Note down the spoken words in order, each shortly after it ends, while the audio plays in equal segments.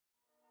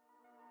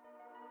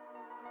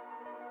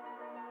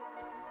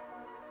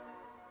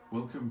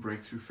Welcome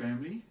Breakthrough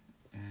family,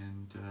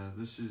 and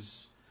this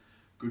is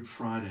Good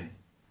Friday,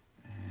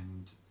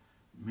 and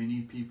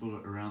many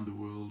people around the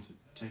world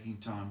taking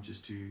time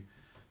just to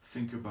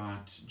think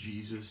about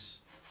Jesus,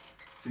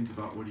 think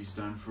about what He's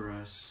done for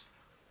us,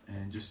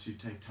 and just to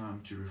take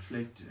time to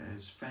reflect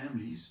as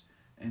families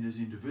and as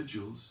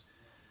individuals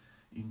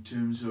in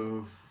terms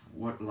of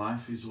what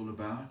life is all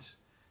about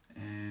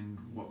and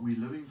what we're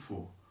living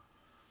for.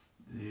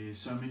 There's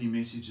so many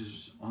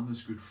messages on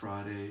this Good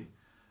Friday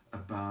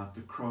about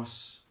the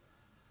cross,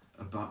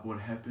 about what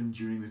happened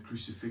during the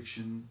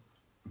crucifixion,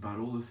 about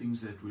all the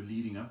things that were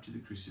leading up to the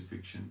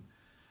crucifixion.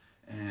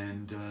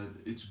 And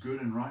it's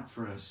good and right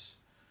for us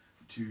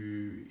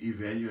to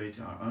evaluate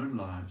our own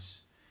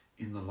lives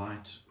in the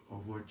light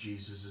of what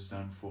Jesus has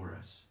done for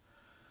us.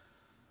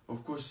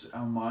 Of course,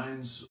 our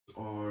minds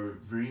are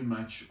very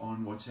much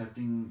on what's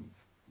happening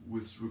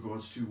with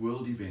regards to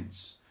world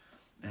events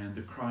and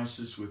the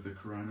crisis with the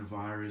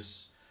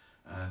coronavirus,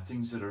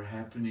 things that are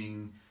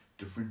happening,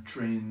 different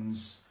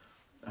trends,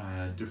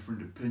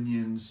 different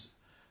opinions,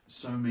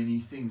 so many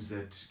things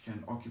that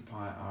can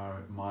occupy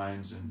our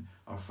minds and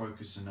our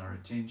focus and our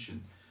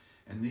attention.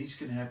 And these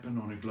can happen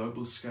on a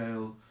global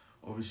scale,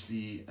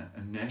 obviously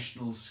a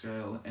national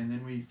scale, and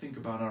then we think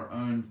about our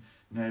own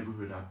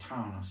neighborhood, our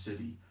town, our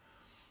city.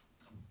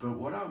 But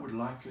what I would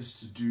like us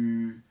to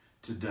do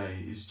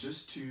today is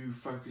just to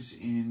focus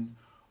in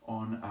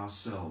on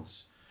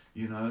ourselves.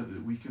 You know,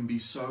 that we can be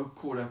so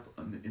caught up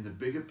in the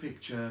bigger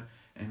picture,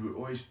 and we're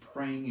always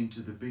praying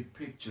into the big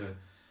picture,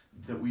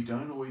 that we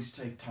don't always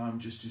take time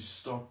just to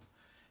stop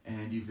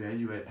and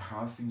evaluate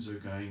how things are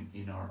going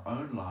in our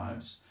own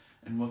lives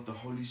and what the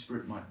Holy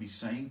Spirit might be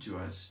saying to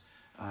us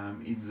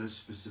in this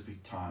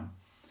specific time.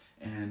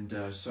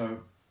 And so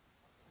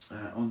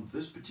on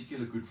this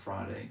particular Good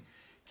Friday,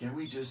 can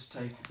we just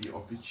take the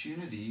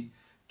opportunity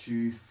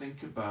to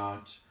think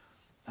about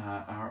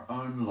our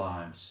own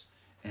lives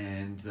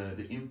and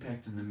the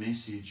impact and the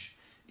message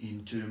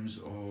in terms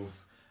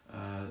of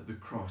the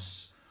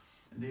cross.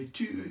 There are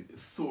two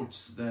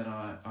thoughts that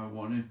I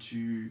wanted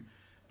to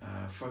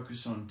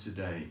focus on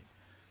today,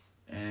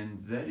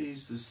 and that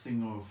is this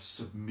thing of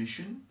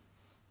submission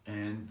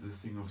and the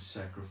thing of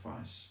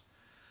sacrifice.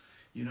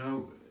 You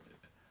know,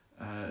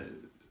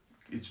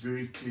 it's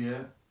very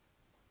clear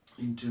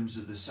in terms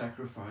of the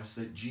sacrifice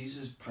that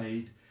Jesus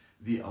paid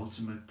the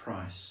ultimate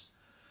price,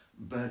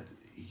 but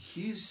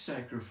His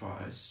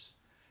sacrifice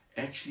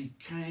actually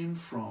came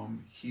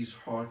from His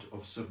heart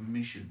of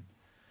submission.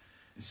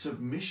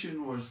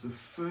 Submission was the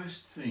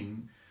first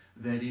thing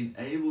that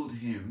enabled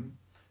Him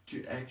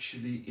to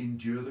actually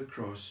endure the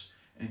cross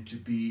and to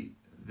be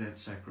that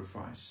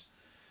sacrifice.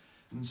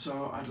 And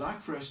so I'd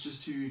like for us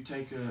just to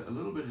take a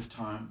little bit of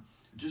time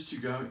just to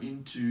go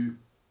into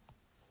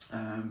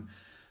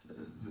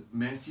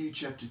Matthew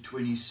chapter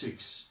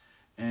 26,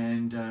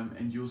 and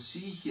you'll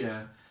see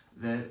here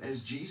that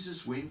as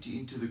Jesus went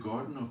into the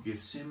Garden of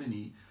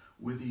Gethsemane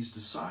with His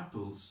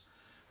disciples,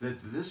 that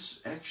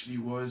this actually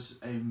was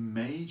a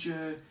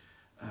major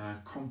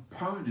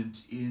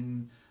component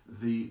in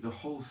the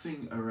whole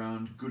thing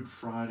around Good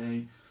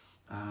Friday,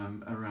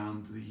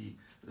 around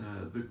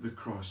the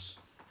cross.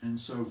 And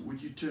so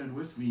would you turn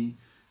with me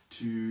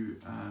to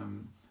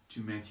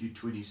Matthew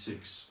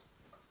 26,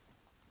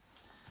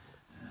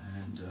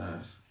 and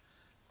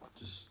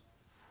just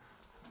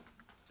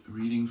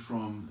reading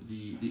from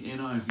the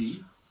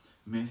NIV,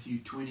 Matthew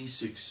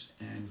 26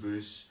 and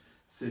verse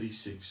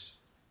 36.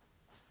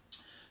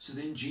 So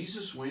then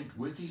Jesus went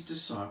with His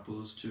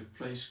disciples to a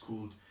place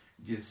called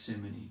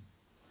Gethsemane,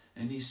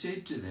 and He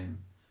said to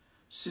them,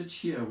 "Sit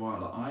here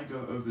while I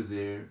go over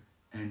there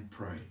and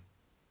pray."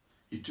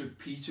 He took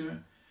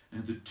Peter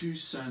and the two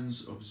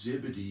sons of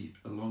Zebedee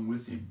along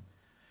with Him,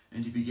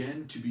 and He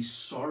began to be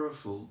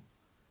sorrowful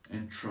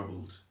and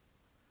troubled.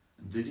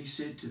 And then He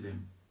said to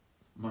them,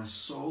 "My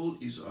soul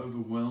is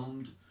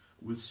overwhelmed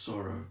with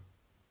sorrow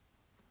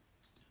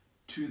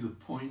to the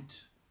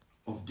point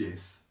of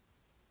death.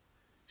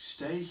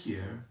 Stay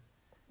here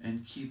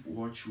and keep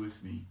watch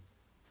with me."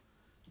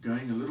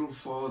 Going a little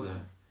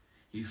farther,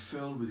 He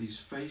fell with His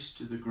face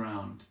to the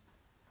ground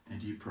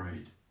and He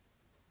prayed,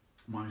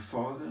 "My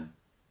Father,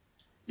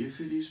 if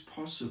it is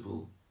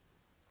possible,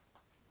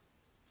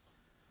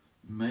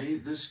 may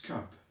this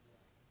cup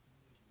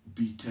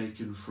be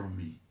taken from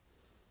me.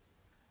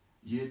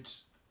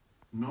 Yet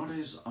not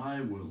as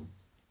I will,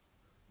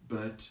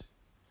 but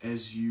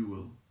as you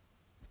will."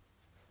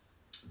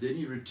 Then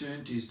He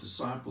returned to His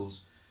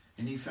disciples,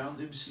 and He found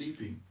them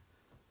sleeping.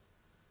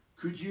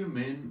 "Could you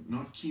men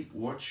not keep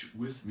watch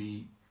with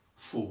me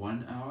for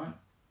 1 hour?"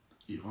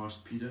 He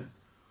asked Peter.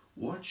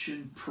 "Watch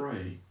and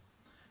pray,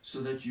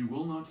 so that you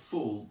will not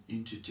fall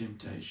into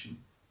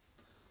temptation.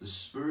 The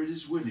spirit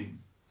is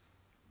willing,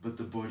 but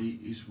the body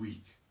is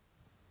weak."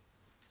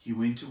 He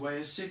went away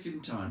a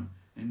second time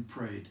and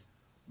prayed,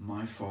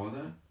 "My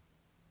Father,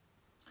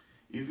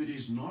 if it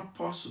is not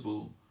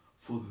possible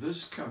for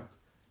this cup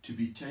to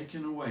be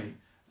taken away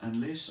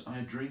unless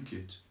I drink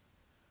it,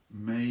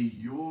 may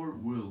your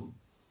will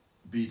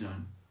be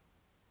done."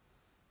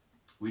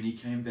 When He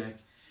came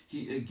back,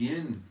 he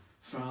again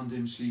found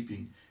them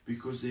sleeping,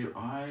 because their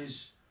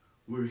eyes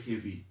were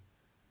heavy.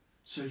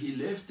 So he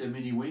left them,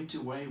 and he went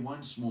away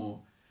once more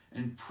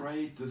and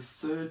prayed the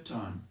third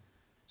time,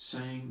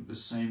 saying the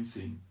same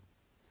thing.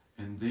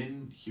 And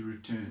then he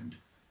returned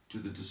to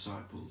the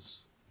disciples.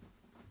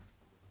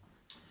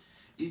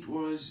 It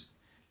was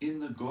in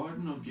the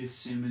Garden of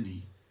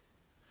Gethsemane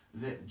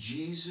that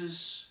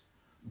Jesus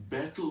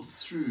battled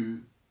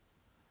through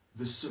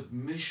the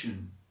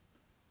submission,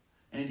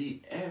 and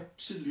he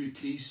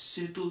absolutely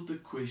settled the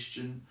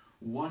question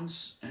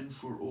once and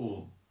for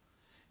all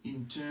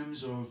in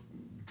terms of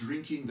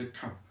drinking the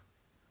cup,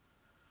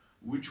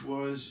 which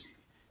was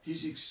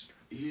his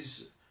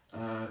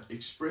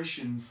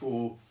expression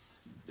for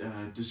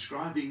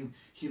describing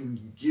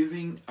him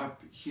giving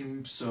up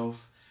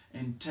himself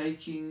and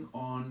taking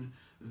on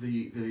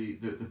the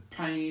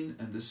pain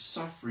and the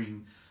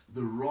suffering,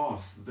 the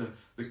wrath,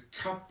 the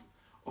cup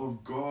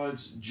of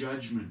God's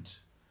judgment,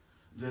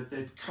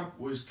 that cup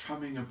was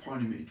coming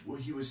upon him.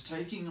 He was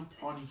taking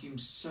upon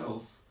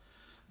himself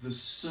the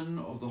sin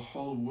of the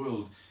whole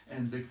world,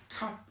 and the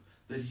cup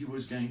that he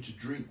was going to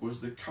drink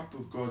was the cup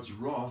of God's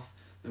wrath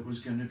that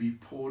was going to be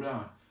poured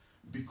out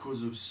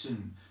because of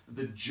sin,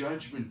 the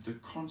judgment, the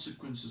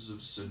consequences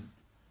of sin.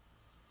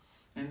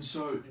 And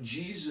so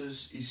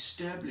Jesus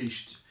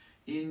established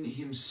in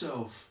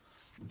himself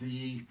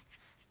the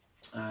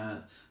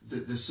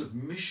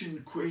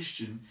submission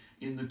question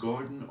in the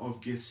Garden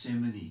of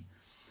Gethsemane.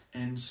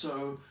 And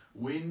so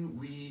when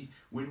we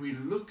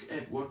look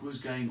at what was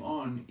going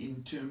on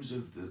in terms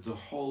of the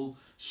whole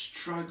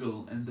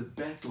struggle and the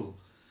battle,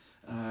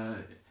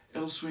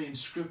 elsewhere in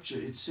Scripture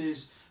it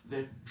says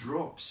that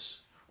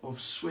drops of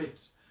sweat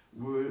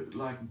were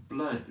like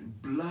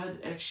blood. Blood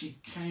actually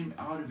came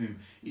out of him.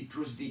 It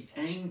was the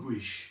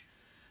anguish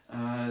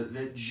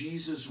that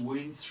Jesus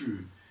went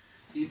through.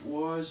 It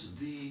was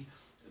the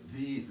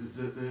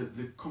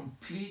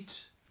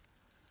complete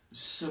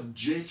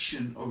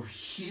subjection of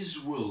his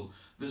will,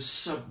 the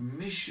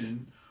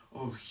submission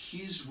of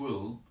his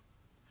will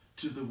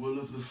to the will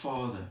of the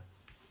Father.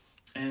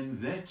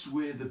 And that's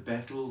where the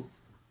battle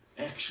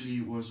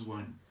actually was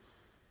won.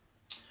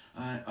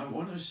 I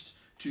want us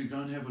to go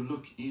and have a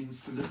look in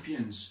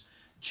Philippians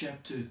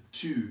chapter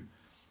 2,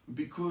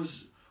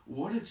 because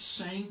what it's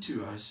saying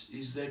to us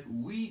is that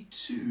we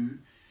too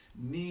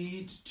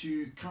need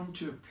to come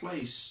to a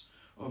place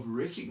of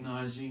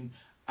recognizing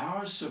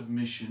our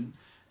submission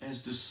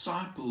as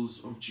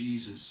disciples of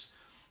Jesus,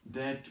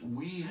 that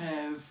we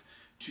have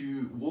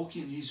to walk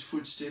in his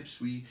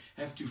footsteps, we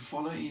have to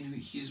follow in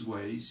his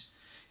ways.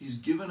 He's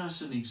given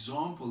us an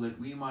example that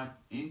we might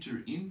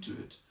enter into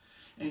it.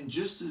 And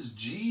just as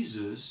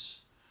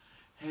Jesus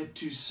had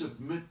to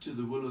submit to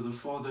the will of the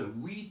Father,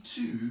 we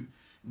too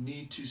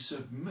need to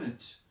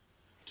submit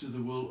to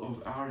the will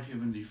of our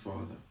Heavenly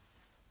Father.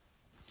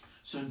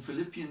 So in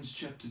Philippians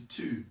chapter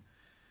 2,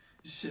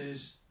 it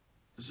says,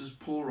 this is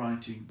Paul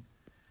writing,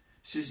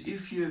 it says,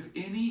 if you have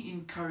any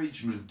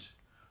encouragement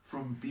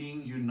from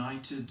being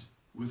united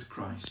with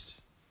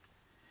Christ,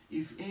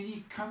 if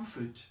any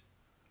comfort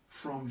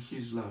from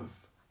his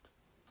love,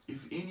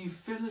 if any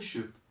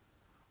fellowship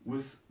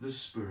with the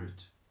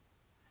Spirit,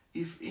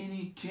 if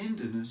any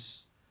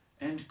tenderness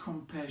and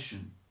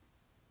compassion,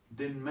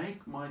 then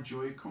make my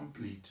joy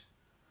complete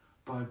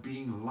by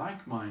being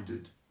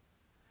like-minded,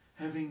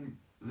 having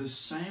the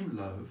same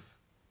love,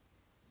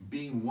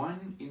 being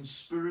one in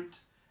spirit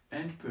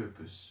and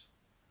purpose.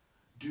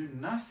 Do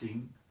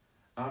nothing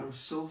out of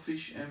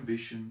selfish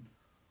ambition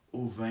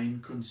or vain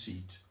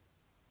conceit,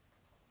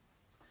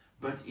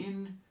 but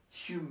in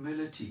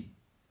humility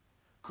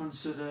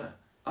consider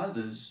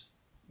others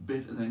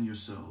better than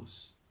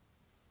yourselves.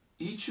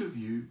 Each of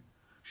you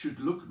should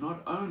look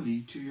not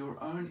only to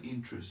your own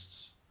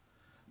interests,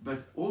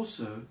 but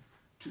also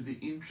to the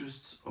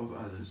interests of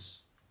others.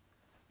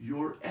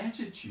 Your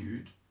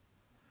attitude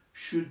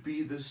should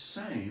be the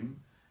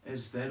same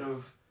as that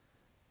of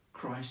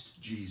Christ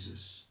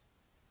Jesus,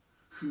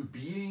 who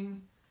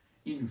being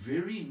in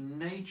very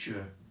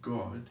nature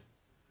God,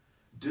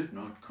 did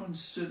not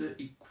consider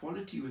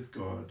equality with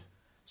God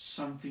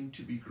something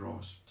to be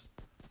grasped,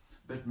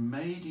 but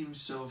made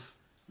himself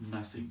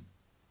nothing,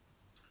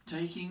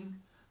 taking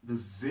the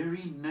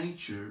very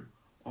nature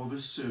of a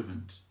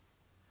servant,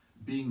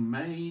 being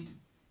made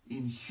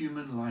in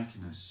human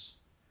likeness,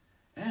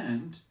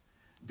 and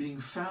being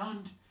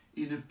found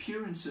in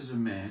appearance as a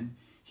man,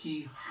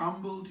 he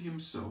humbled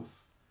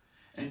himself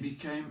and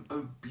became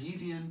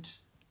obedient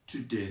to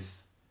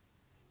death,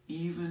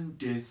 even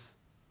death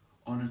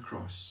on a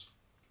cross.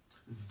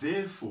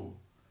 Therefore,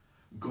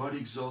 God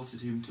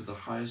exalted him to the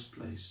highest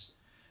place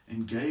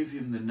and gave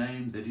him the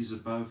name that is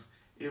above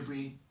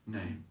every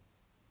name,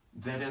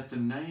 that at the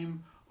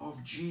name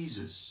of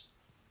Jesus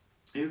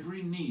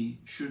every knee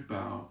should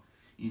bow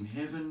in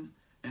heaven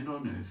and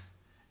on earth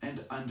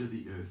and under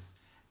the earth,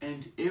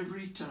 and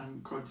every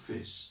tongue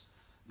confess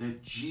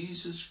that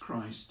Jesus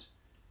Christ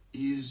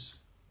is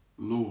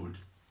Lord,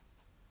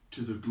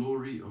 to the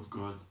glory of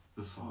God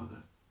the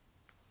Father.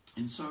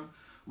 And so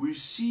we're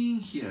seeing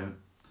here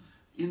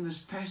in this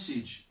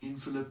passage in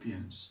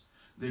Philippians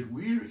that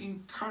we're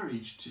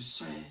encouraged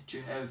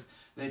to have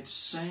that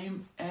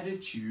same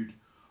attitude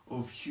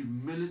of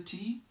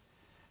humility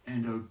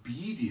and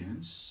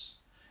obedience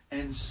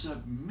and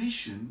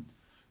submission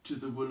to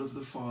the will of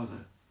the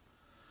Father.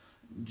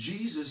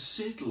 Jesus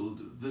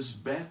settled this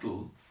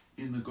battle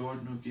in the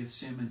Garden of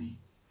Gethsemane.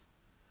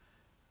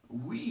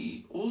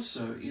 We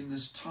also, in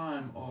this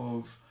time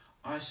of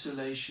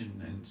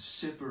isolation and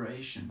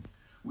separation,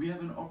 we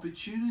have an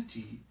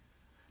opportunity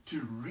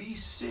to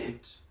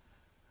reset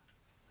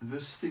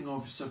this thing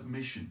of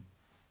submission,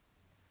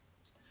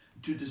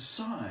 to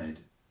decide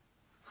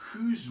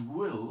whose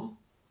will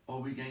are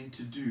we going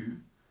to do,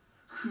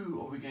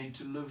 who are we going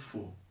to live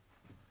for.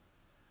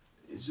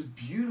 It's a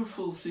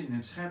beautiful thing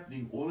that's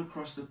happening all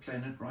across the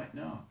planet right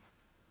now.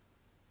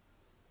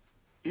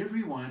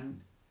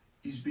 Everyone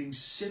is being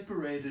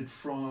separated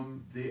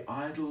from their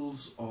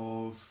idols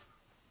of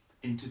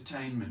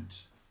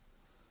entertainment.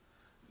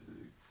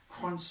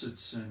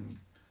 Concerts and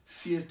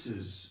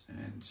theatres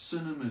and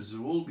cinemas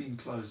have all been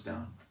closed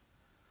down.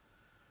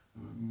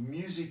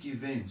 Music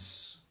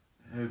events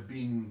have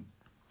been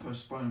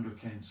postponed or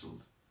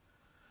cancelled.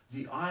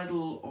 The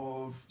idol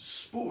of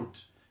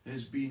sport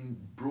has been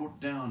brought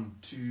down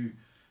to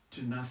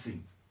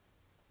nothing.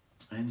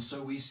 And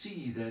so we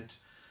see that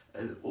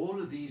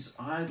all of these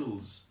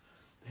idols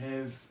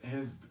have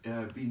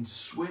been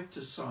swept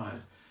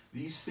aside.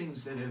 These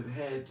things that have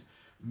had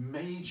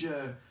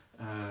major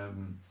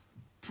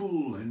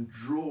pull and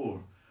draw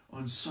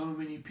on so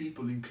many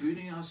people,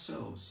 including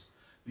ourselves,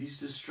 these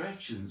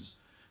distractions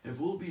have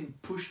all been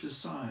pushed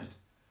aside,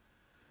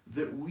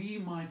 that we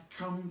might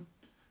come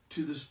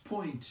to this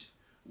point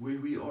where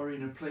we are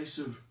in a place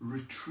of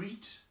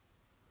retreat,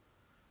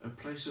 a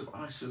place of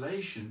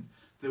isolation,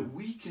 that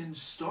we can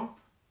stop,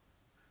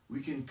 we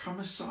can come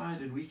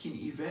aside and we can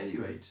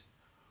evaluate,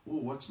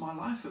 what's my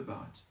life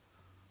about?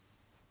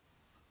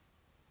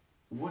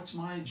 What's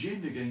my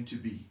agenda going to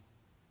be?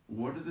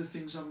 What are the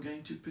things I'm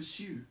going to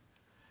pursue?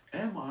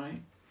 Am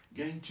I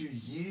going to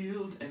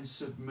yield and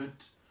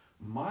submit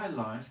my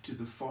life to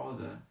the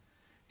Father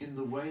in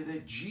the way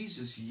that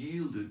Jesus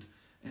yielded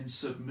and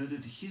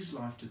submitted his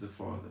life to the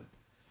Father?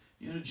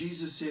 You know,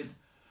 Jesus said,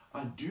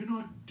 I do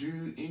not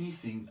do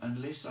anything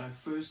unless I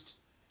first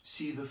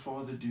see the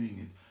Father doing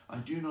it. I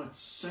do not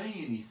say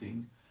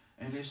anything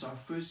unless I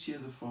first hear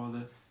the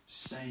Father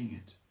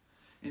saying it.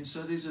 And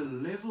so there's a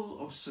level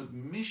of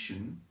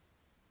submission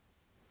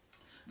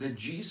that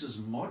Jesus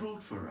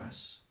modeled for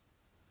us,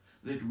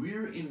 that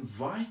we're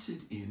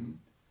invited in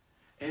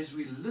as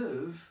we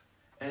live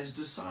as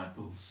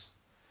disciples.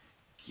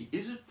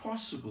 Is it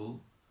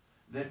possible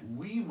that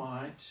we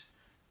might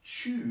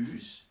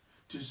choose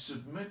to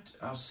submit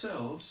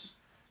ourselves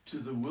to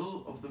the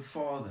will of the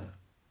Father,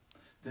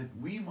 that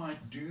we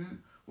might do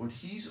what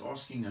he's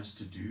asking us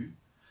to do,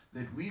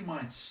 that we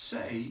might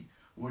say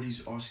what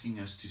he's asking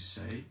us to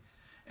say,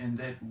 and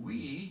that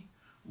we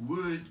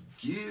would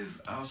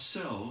give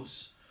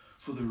ourselves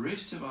for the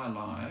rest of our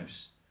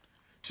lives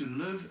to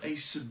live a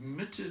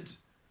submitted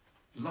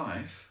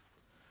life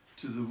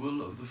to the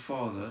will of the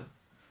Father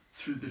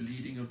through the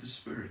leading of the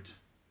Spirit.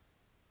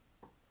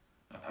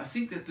 I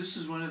think that this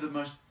is one of the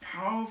most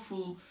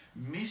powerful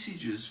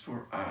messages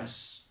for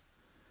us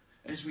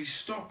as we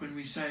stop and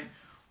we say,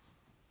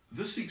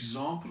 this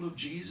example of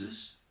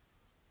Jesus,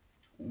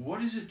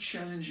 what is it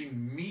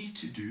challenging me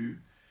to do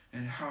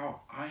and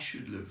how I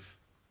should live?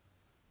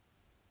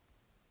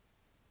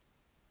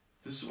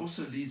 This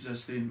also leads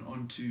us then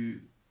onto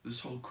this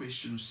whole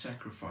question of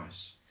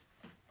sacrifice.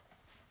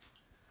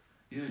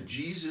 You know,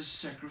 Jesus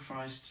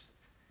sacrificed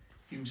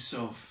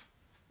himself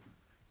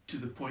to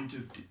the point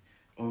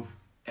of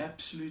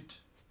absolute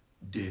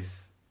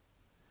death.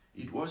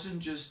 It wasn't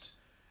just,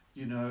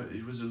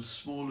 it was a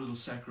small little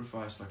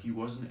sacrifice, like he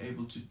wasn't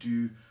able to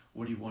do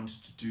what he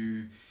wanted to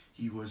do.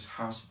 He was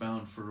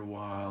housebound for a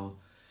while.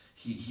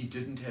 He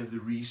didn't have the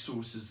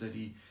resources that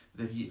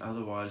he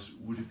otherwise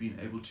would have been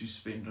able to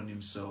spend on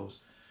himself,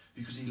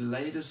 because he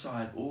laid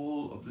aside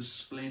all of the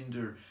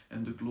splendor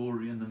and the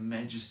glory and the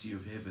majesty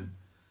of heaven.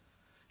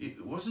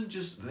 It wasn't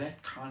just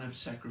that kind of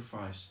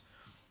sacrifice.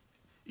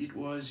 It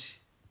was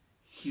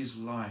his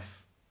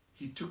life.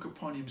 He took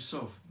upon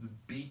himself the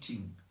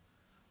beating,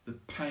 the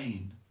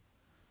pain,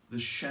 the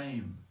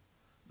shame,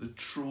 the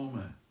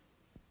trauma,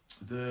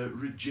 the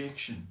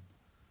rejection,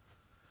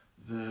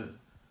 the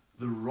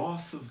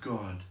wrath of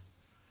God,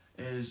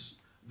 as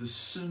the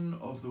sin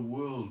of the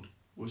world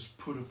was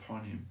put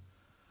upon him.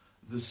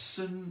 The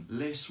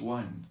sinless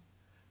one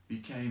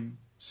became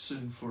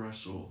sin for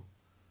us all.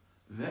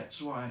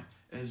 That's why,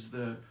 as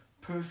the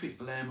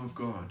perfect Lamb of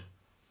God,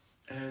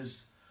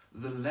 as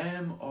the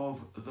Lamb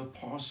of the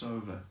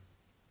Passover,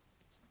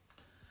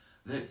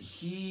 that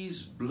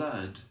his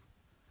blood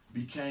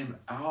became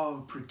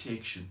our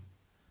protection,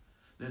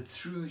 that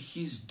through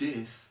his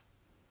death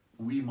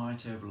we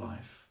might have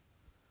life.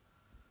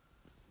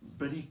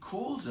 But he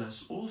calls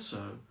us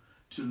also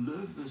to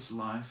live this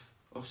life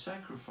of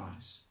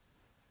sacrifice.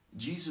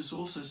 Jesus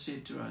also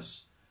said to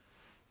us,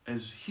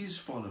 as his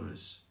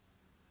followers,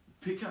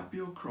 pick up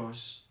your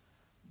cross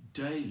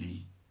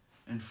daily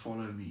and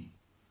follow me.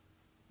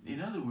 In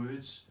other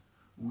words,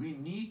 we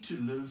need to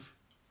live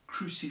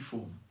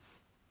cruciform,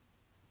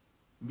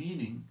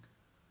 meaning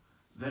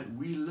that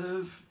we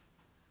live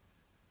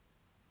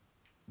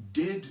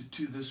dead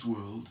to this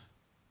world,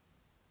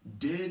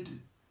 dead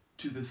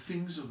to the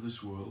things of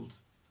this world,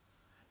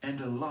 and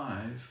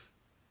alive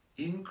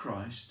in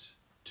Christ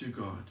to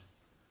God.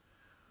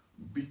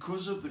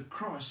 Because of the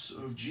cross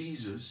of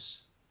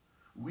Jesus,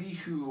 we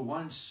who were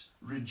once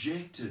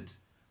rejected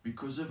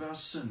because of our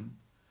sin,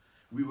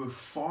 we were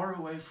far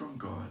away from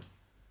God,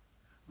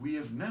 we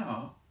have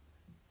now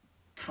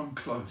come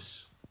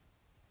close.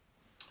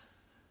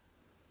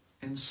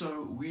 And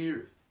so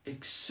we're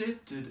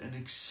accepted and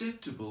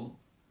acceptable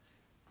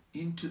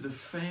into the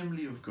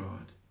family of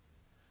God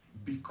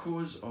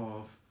because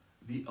of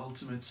the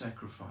ultimate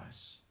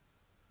sacrifice.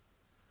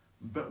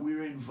 But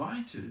we're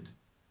invited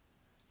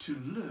to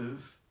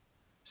live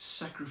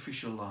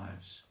sacrificial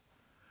lives.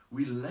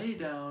 We lay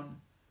down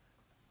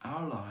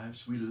our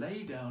lives, we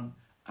lay down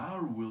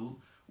our will,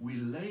 we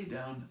lay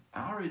down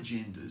our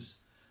agendas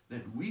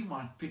that we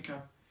might pick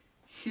up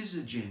His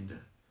agenda,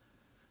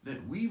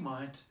 that we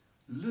might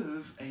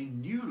live a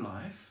new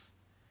life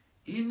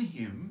in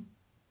Him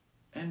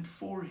and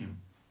for Him.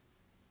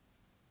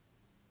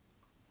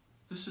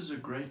 This is a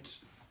great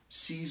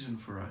season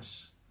for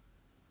us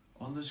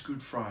on this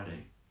Good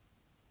Friday,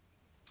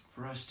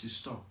 for us to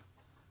stop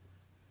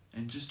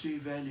and just to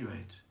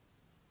evaluate,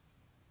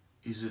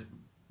 is it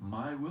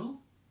my will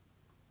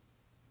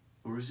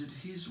or is it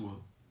His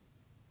will?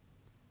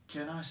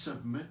 Can I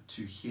submit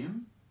to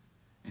Him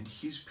and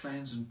His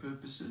plans and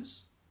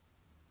purposes?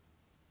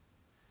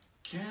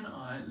 Can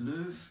I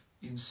live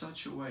in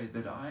such a way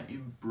that I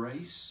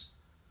embrace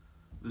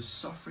the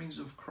sufferings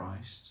of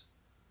Christ,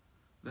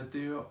 that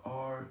there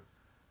are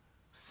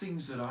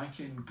things that I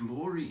can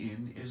glory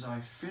in as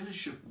I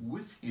fellowship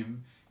with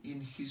Him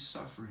in His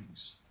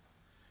sufferings?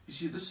 You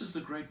see, this is the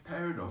great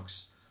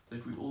paradox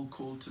that we're all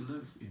called to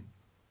live in.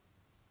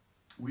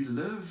 We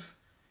live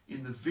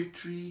in the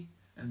victory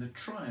and the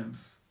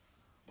triumph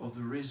of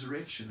the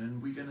resurrection,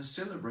 and we're going to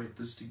celebrate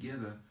this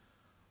together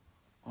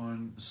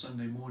on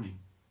Sunday morning.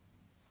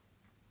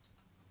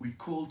 We're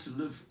called to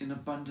live in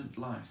abundant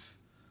life,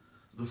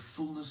 the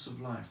fullness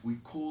of life. We're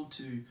called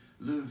to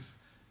live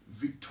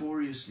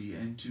victoriously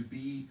and to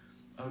be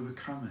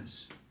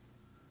overcomers.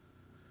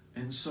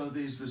 And so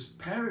there's this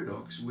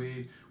paradox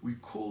where we're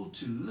called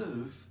to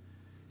live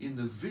in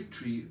the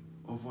victory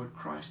of what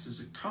Christ has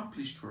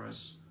accomplished for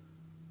us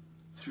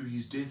through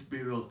His death,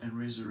 burial, and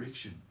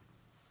resurrection.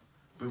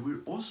 But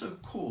we're also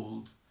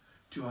called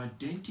to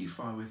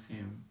identify with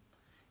Him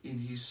in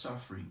His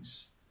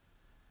sufferings,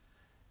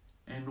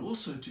 and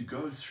also to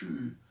go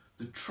through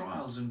the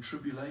trials and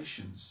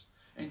tribulations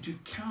and to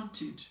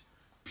count it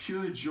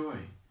pure joy,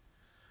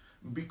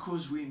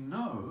 because we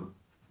know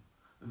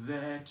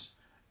that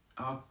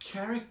our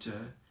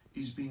character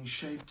is being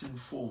shaped and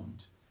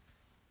formed.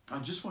 I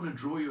just want to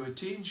draw your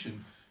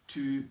attention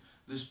to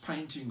this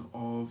painting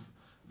of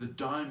the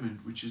diamond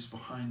which is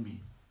behind me.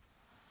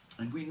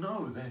 And we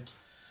know that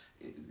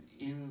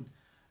in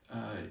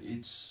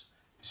its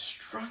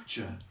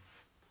structure,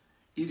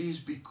 it is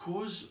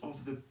because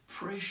of the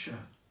pressure,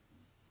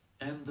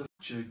 and the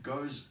structure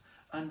goes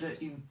under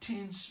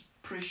intense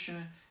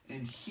pressure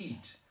and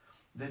heat,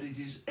 that it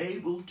is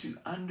able to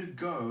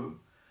undergo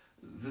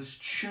this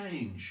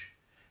change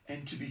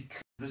and to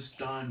become this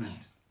diamond.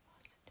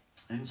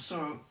 And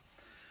so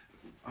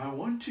I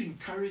want to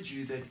encourage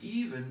you that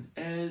even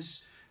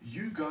as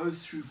you go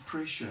through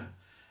pressure,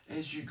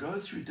 as you go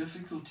through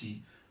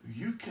difficulty,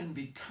 you can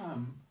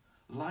become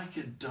like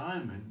a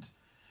diamond,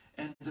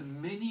 and the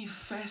many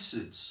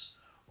facets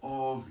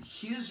of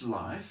His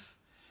life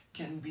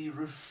can be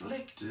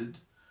reflected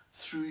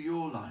through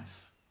your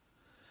life.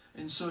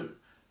 And so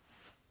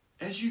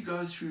as you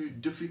go through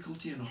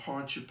difficulty and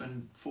hardship,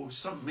 and for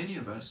many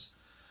of us,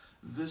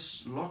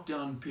 this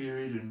lockdown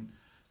period, and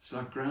it's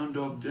like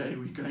Groundhog Day,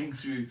 we're going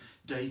through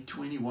day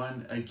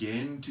 21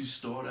 again to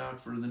start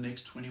out for the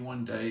next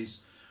 21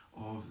 days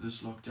of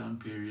this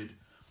lockdown period.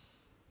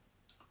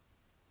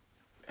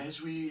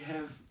 As we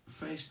have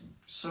faced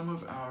some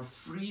of our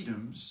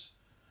freedoms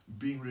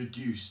being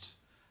reduced,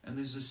 and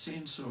there's a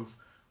sense of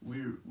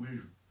we're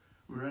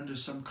under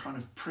some kind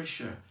of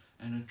pressure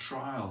and a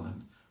trial,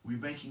 and we're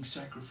making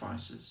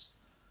sacrifices.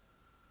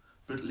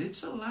 But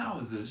let's allow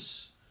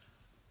this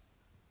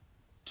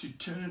to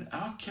turn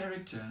our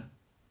character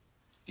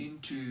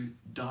into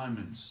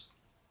diamonds.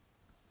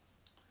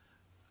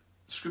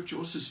 Scripture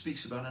also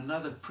speaks about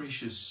another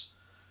precious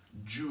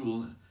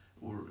jewel,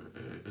 or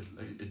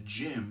a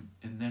gem,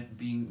 and that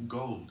being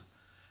gold.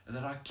 And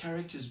that our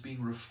character is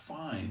being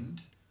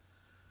refined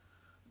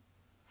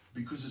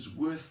because it's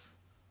worth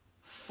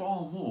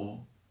far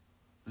more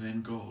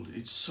than gold.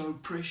 It's so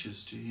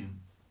precious to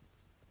Him.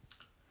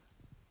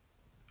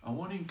 I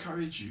want to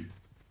encourage you,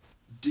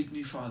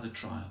 dignify the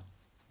trial.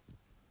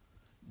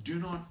 Do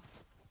not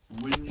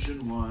whinge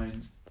and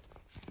whine.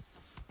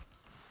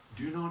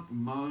 Do not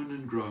moan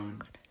and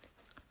groan.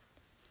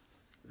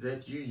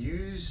 that you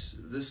use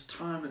this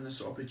time and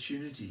this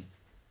opportunity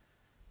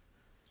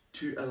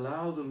to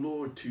allow the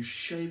Lord to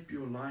shape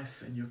your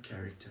life and your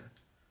character.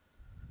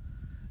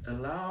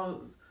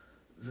 Allow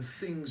the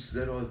things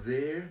that are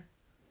there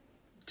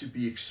to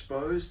be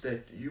exposed,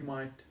 that you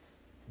might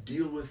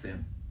deal with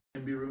them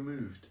and be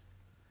removed.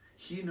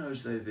 He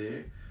knows they're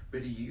there,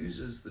 but He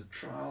uses the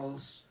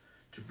trials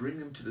to bring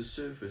them to the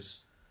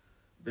surface,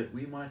 that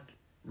we might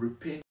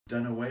repent,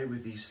 done away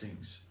with these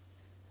things.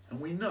 And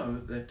we know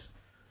that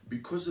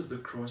because of the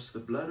cross, the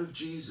blood of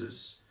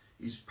Jesus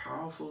is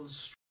powerful and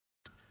strong,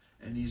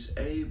 and He's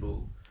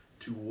able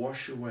to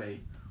wash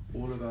away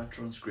all of our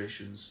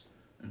transgressions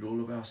and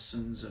all of our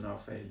sins and our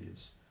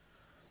failures.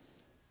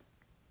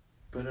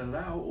 But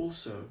allow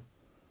also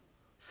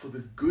for the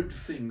good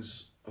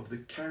things of the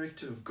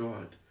character of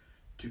God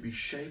to be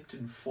shaped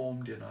and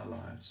formed in our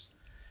lives,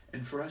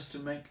 and for us to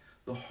make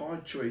the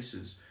hard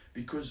choices,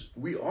 because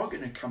we are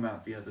going to come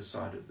out the other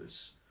side of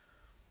this.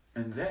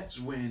 And that's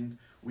when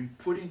we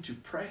put into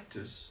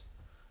practice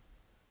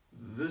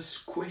this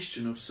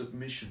question of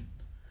submission.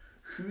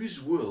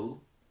 Whose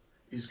will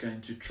is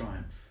going to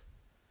triumph?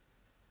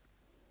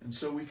 And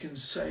so we can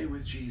say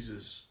with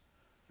Jesus,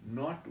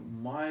 not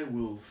my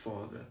will,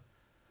 Father,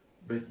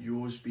 but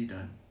yours be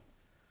done.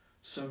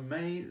 So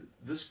may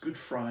this Good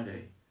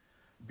Friday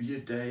be a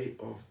day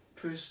of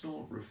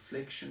personal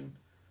reflection,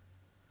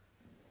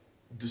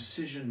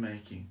 decision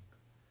making.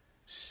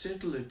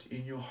 Settle it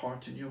in your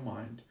heart and your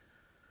mind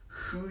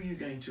who you're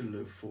going to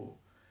live for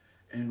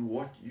and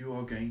what you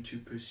are going to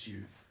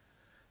pursue,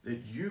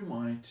 that you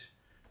might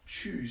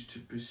choose to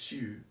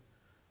pursue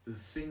the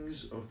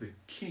things of the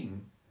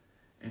King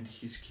and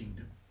His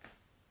kingdom.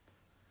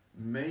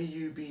 May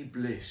you be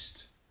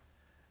blessed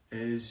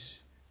as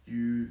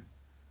you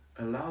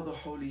allow the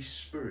Holy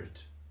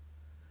Spirit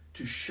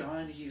to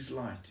shine His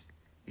light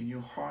in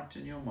your heart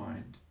and your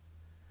mind,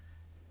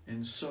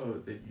 and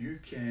so that you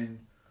can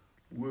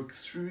work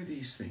through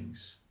these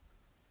things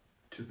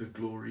to the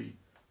glory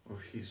of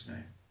His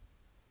name.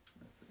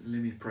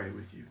 Let me pray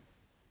with you.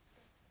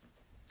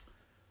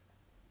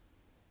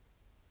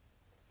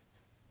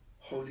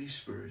 Holy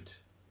Spirit,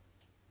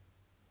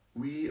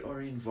 we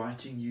are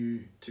inviting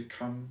you to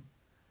come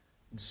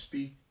and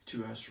speak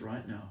to us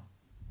right now.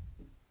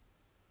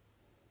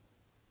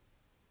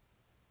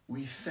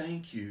 We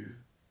thank you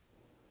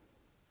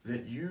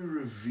that you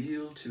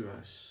reveal to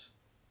us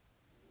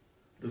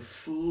the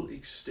full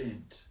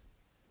extent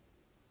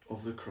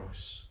of the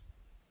cross.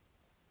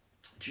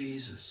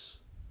 Jesus,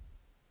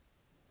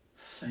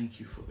 thank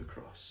you for the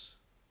cross.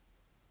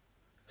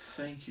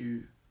 Thank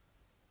you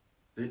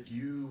that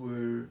you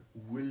were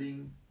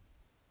willing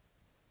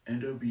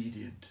and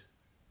obedient,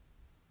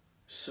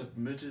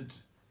 submitted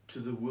to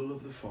the will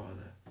of the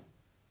Father,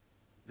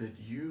 that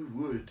you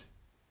would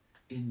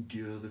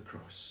endure the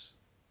cross.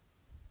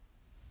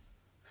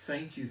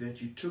 Thank you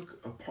that you took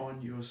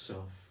upon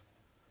yourself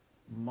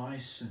my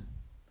sin,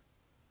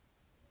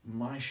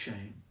 my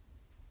shame,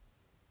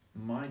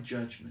 my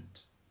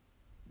judgment,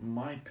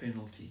 my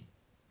penalty,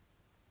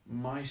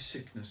 my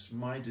sickness,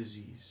 my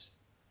disease.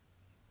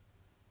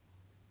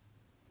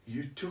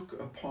 You took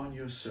upon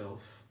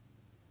yourself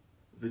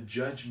the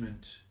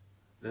judgment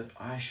that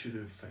I should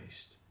have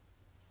faced.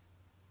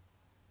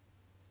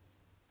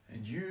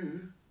 And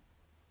you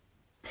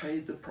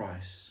paid the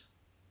price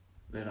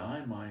that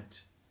I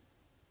might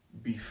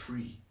be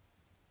free.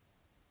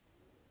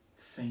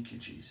 Thank you,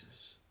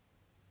 Jesus.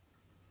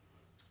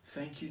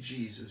 Thank you,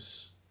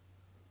 Jesus,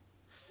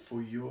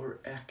 for your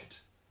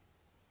act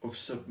of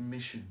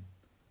submission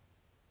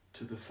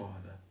to the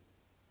Father.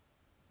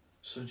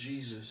 So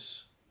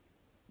Jesus,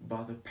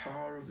 by the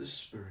power of the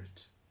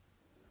Spirit,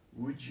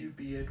 would you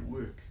be at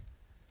work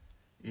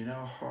in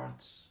our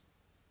hearts,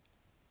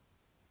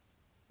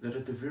 that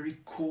at the very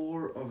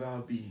core of our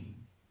being,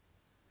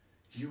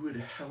 you would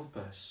help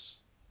us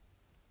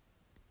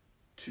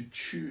to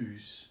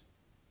choose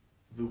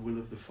the will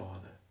of the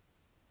Father,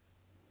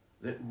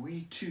 that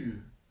we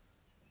too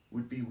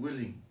would be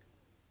willing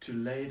to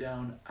lay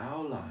down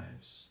our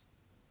lives,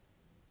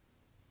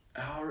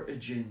 our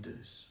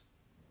agendas,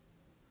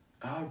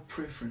 our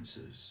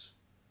preferences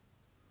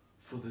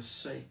for the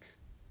sake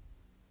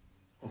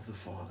of the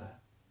Father,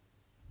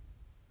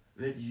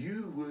 that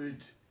you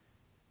would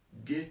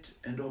get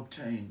and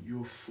obtain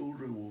your full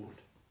reward,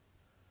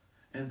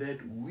 and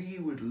that we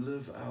would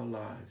live our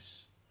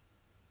lives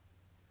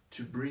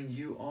to bring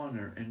you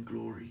honor and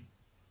glory,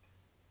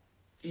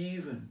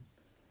 even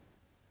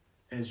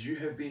as you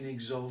have been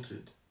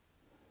exalted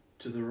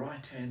to the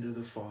right hand of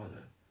the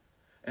Father,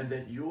 and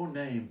that your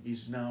name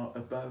is now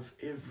above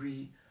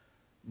every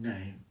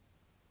name,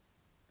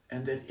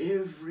 and that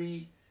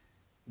every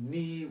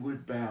knee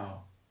would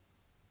bow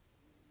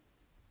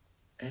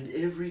and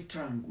every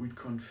tongue would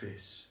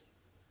confess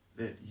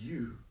that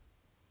you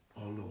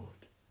are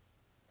Lord.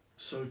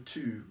 So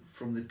too,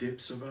 from the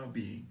depths of our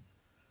being,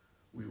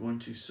 we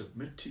want to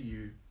submit to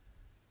you,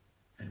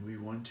 and we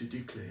want to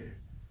declare,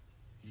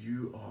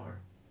 you are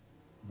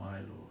my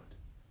Lord.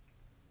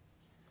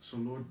 So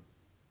Lord,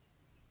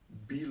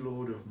 be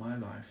Lord of my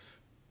life.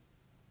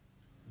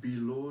 be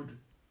Lord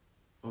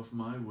of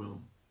my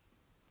will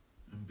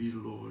and be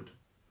Lord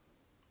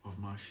of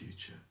my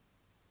future.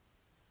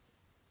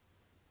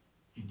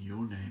 In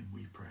your name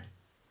we pray.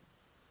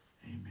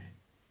 Amen.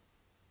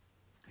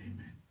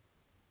 Amen.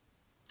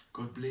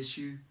 God bless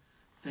you.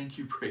 Thank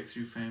you,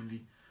 Breakthrough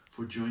family,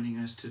 for joining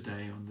us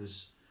today on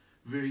this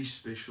very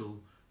special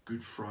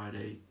Good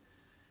Friday.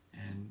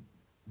 And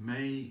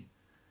may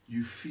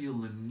you feel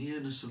the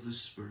nearness of the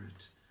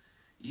Spirit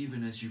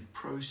even as you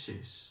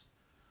process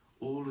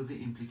all of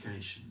the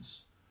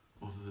implications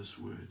of this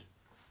word.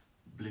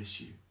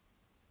 Bless you.